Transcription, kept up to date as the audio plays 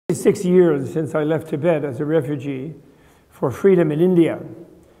6 years since I left Tibet as a refugee for freedom in India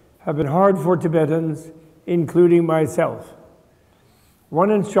have been hard for Tibetans, including myself. One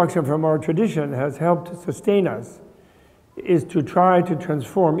instruction from our tradition has helped sustain us is to try to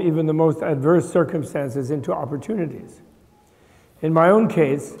transform even the most adverse circumstances into opportunities. In my own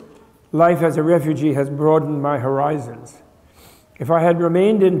case, life as a refugee has broadened my horizons. If I had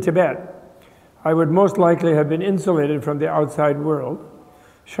remained in Tibet, I would most likely have been insulated from the outside world,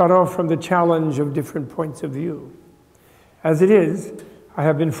 shut off from the challenge of different points of view. As it is, I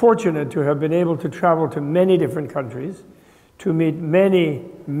have been fortunate to have been able to travel to many different countries, to meet many,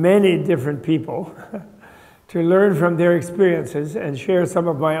 many different people, to learn from their experiences and share some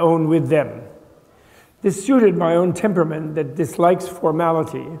of my own with them. This suited my own temperament that dislikes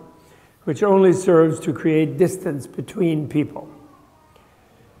formality, which only serves to create distance between people.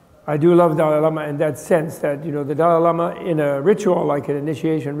 I do love Dalai Lama in that sense that, the Dalai Lama in a ritual, like an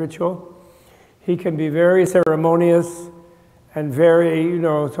initiation ritual, he can be very ceremonious and very,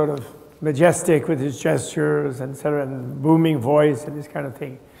 sort of majestic with his gestures and booming voice and this kind of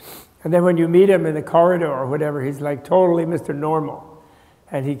thing. And then when you meet him in the corridor or whatever, he's like totally Mr. Normal.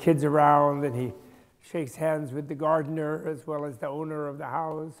 And he kids around and he shakes hands with the gardener as well as the owner of the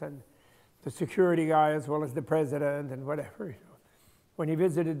house and the security guy as well as the president and whatever. When he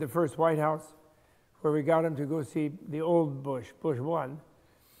visited the first White House, where we got him to go see the old Bush, Bush 1,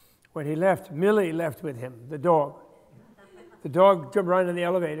 when he left, Millie left with him, the dog. The dog jumped right in the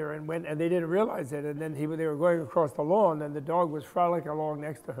elevator and went, and they didn't realize it. And then they were going across the lawn, and the dog was frolicking along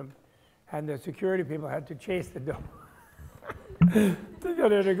next to him. And the security people had to chase the dog to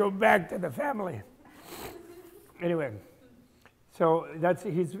get her to go back to the family. Anyway, so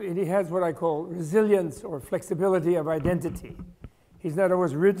he has what I call resilience or flexibility of identity. He's not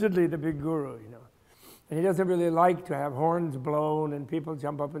always rigidly the big guru, And he doesn't really like to have horns blown and people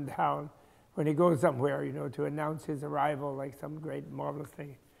jump up and down when he goes somewhere, to announce his arrival like some great, marvelous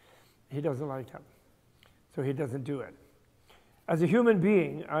thing. He doesn't like that. So he doesn't do it. As a human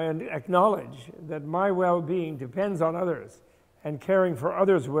being, I acknowledge that my well-being depends on others, and caring for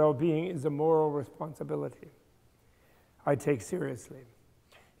others' well-being is a moral responsibility I take seriously.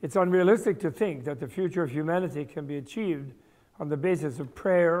 It's unrealistic to think that the future of humanity can be achieved on the basis of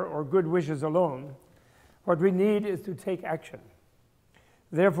prayer or good wishes alone. What we need is to take action.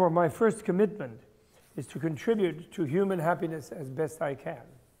 Therefore, my first commitment is to contribute to human happiness as best I can.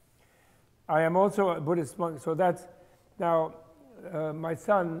 I am also a Buddhist monk, so that's now my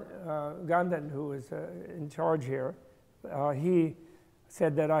son, Gandan, who is in charge here, he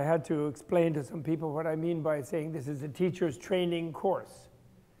said that I had to explain to some people what I mean by saying this is a teacher's training course.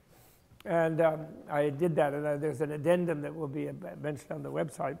 And I did that, and there's an addendum that will be mentioned on the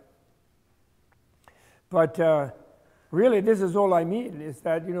website. But really, this is all I mean, is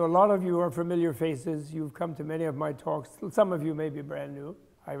that, a lot of you are familiar faces. You've come to many of my talks. Some of you may be brand new,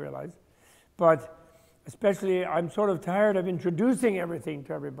 I realize. But especially, I'm sort of tired of introducing everything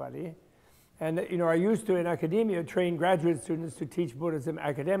to everybody. And, I used to, in academia, train graduate students to teach Buddhism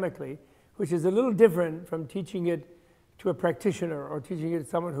academically, which is a little different from teaching it to a practitioner or teaching it to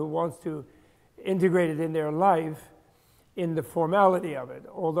someone who wants to integrate it in their life in the formality of it,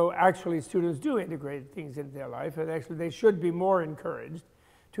 although actually students do integrate things into their life, and actually they should be more encouraged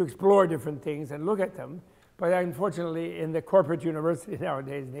to explore different things and look at them, but unfortunately in the corporate university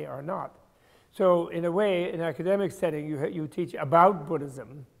nowadays they are not. So in a way, in an academic setting, you teach about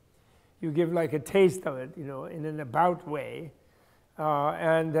Buddhism, you give like a taste of it, in an about way,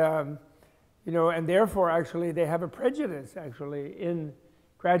 and therefore, actually, they have a prejudice, actually, in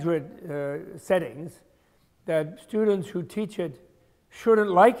graduate settings that students who teach it shouldn't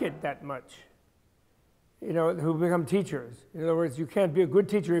like it that much, who become teachers. In other words, you can't be a good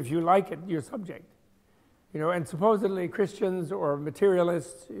teacher if you like it, your subject. And supposedly Christians or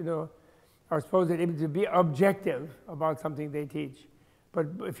materialists, are supposed to be objective about something they teach. But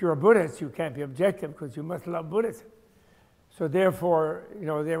if you're a Buddhist, you can't be objective because you must love Buddhism. So therefore,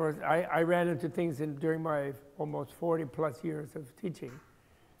 I ran into things during my almost 40-plus years of teaching,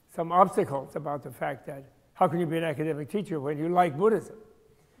 some obstacles about the fact that how can you be an academic teacher when you like Buddhism?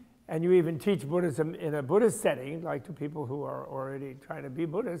 And you even teach Buddhism in a Buddhist setting, like to people who are already trying to be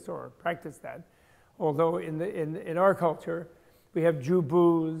Buddhist or practice that. Although in our culture, we have Jew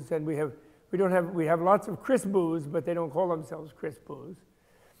boos, and we have lots of Chris boos, but they don't call themselves Chris boos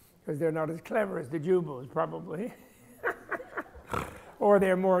because they're not as clever as the Jew boos, probably. Or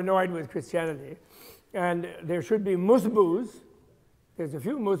they're more annoyed with Christianity. And there should be Musboos. There's a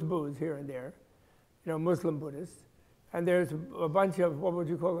few Musboos here and there, Muslim Buddhists. And there's a bunch of, what would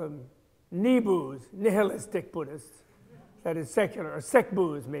you call them, Nibus, nihilistic Buddhists. that is secular, or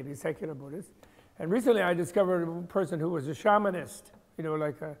Sekbu is maybe secular Buddhist. And recently I discovered a person who was a shamanist, you know,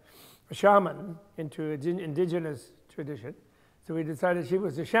 like a shaman into indigenous tradition. So we decided she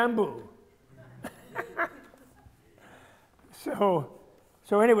was a Shambu.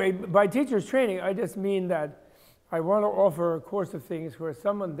 So anyway, by teacher's training, I just mean that I want to offer a course of things where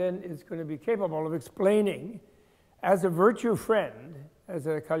someone then is going to be capable of explaining as a virtue friend, as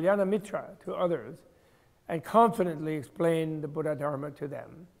a Kalyana Mitra to others, and confidently explain the Buddha Dharma to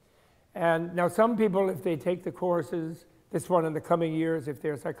them. And now some people, if they take the courses, this one in the coming years, if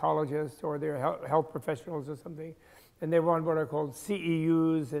they're psychologists or they're health professionals or something, and they want what are called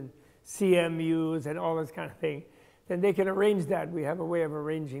CEUs and CMUs and all this kind of thing, then they can arrange that. We have a way of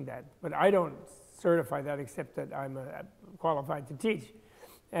arranging that. But I don't certify that except that I'm qualified to teach.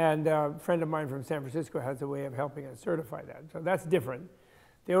 And a friend of mine from San Francisco has a way of helping us certify that. So that's different.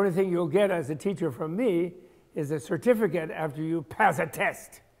 The only thing you'll get as a teacher from me is a certificate after you pass a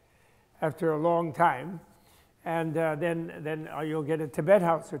test after a long time. And then you'll get a Tibet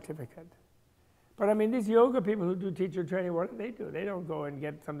House certificate. But I mean, these yoga people who do teacher training, what do? They don't go and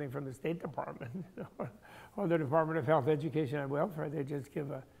get something from the State Department or the Department of Health, Education, and Welfare. They just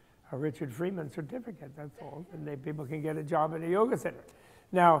give a Richard Freeman certificate, that's all. And people can get a job in a yoga center.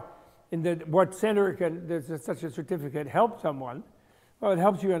 Now, what center does such a certificate help someone? Well, it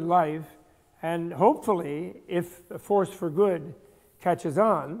helps you in life. And hopefully, if the force for good catches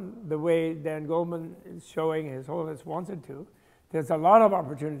on the way Dan Goleman is showing His Holiness wants it to, there's a lot of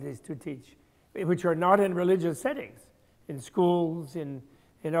opportunities to teach, which are not in religious settings, in schools, in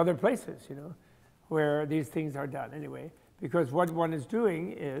other places, you know, where these things are done anyway. Because what one is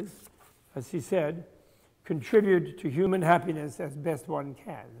doing is, as he said, contribute to human happiness as best one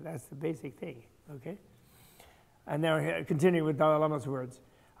can. That's the basic thing, okay? And now continuing with Dalai Lama's words.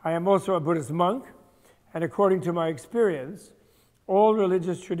 I am also a Buddhist monk, and according to my experience, all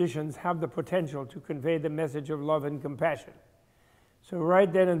religious traditions have the potential to convey the message of love and compassion. So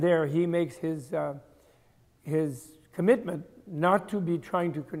right then and there, he makes his commitment not to be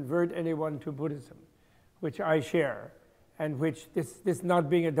trying to convert anyone to Buddhism, which I share, and which this not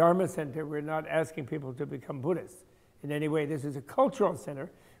being a Dharma center, we're not asking people to become Buddhists in any way. This is a cultural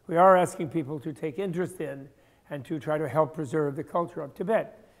center. We are asking people to take interest in and to try to help preserve the culture of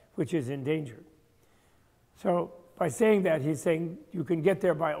Tibet, which is endangered. So by saying that, he's saying you can get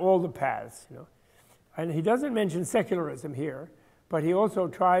there by all the paths, you know. And he doesn't mention secularism here, but he also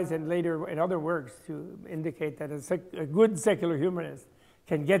tries, and later in other works, to indicate that a good secular humanist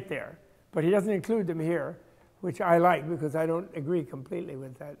can get there. But he doesn't include them here, which I like because I don't agree completely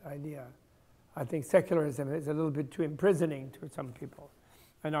with that idea. I think secularism is a little bit too imprisoning to some people,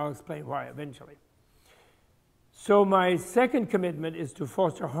 and I'll explain why eventually. So my second commitment is to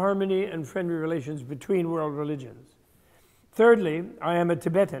foster harmony and friendly relations between world religions. Thirdly, I am a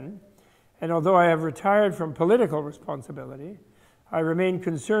Tibetan, and although I have retired from political responsibility, I remain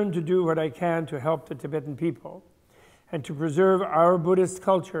concerned to do what I can to help the Tibetan people and to preserve our Buddhist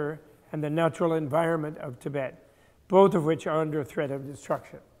culture and the natural environment of Tibet, both of which are under threat of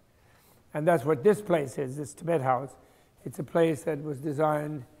destruction. And that's what this place is, this Tibet House. It's a place that was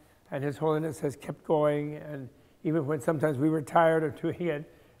designed, and His Holiness has kept going, and even when sometimes we were tired of doing it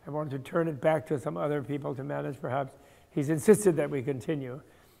and wanted to turn it back to some other people to manage perhaps, he's insisted that we continue.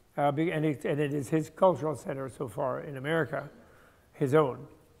 And it is his cultural center so far in America, his own.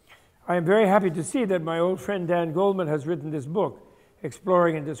 I am very happy to see that my old friend Dan Goleman has written this book,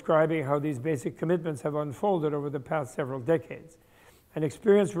 exploring and describing how these basic commitments have unfolded over the past several decades. An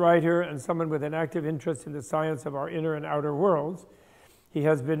experienced writer and someone with an active interest in the science of our inner and outer worlds, he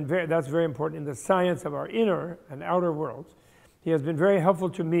has been that's very important, in the science of our inner and outer worlds. He has been very helpful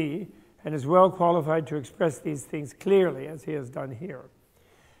to me and is well qualified to express these things clearly, as he has done here.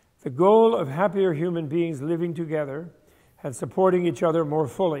 The goal of happier human beings living together and supporting each other more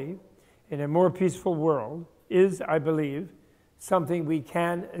fully in a more peaceful world is, I believe, something we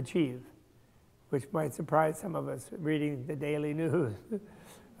can achieve, which might surprise some of us reading the daily news,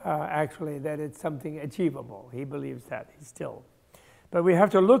 actually, that it's something achievable. He believes that, he still. But we have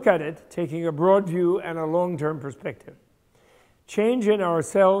to look at it taking a broad view and a long-term perspective. Change in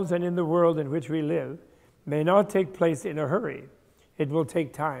ourselves and in the world in which we live may not take place in a hurry. It will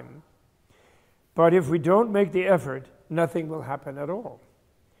take time. But if we don't make the effort, nothing will happen at all.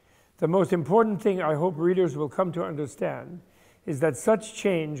 The most important thing I hope readers will come to understand is that such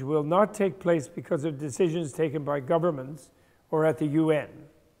change will not take place because of decisions taken by governments or at the UN.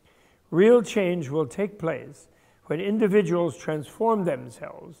 Real change will take place when individuals transform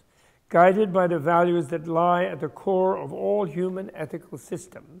themselves, guided by the values that lie at the core of all human ethical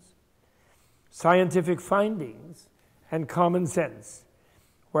systems, scientific findings, and common sense.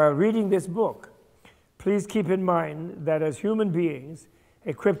 While reading this book, please keep in mind that as human beings,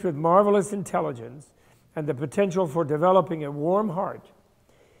 equipped with marvelous intelligence and the potential for developing a warm heart,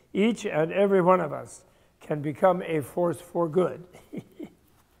 each and every one of us can become a force for good.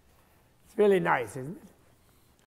 It's really nice, isn't it?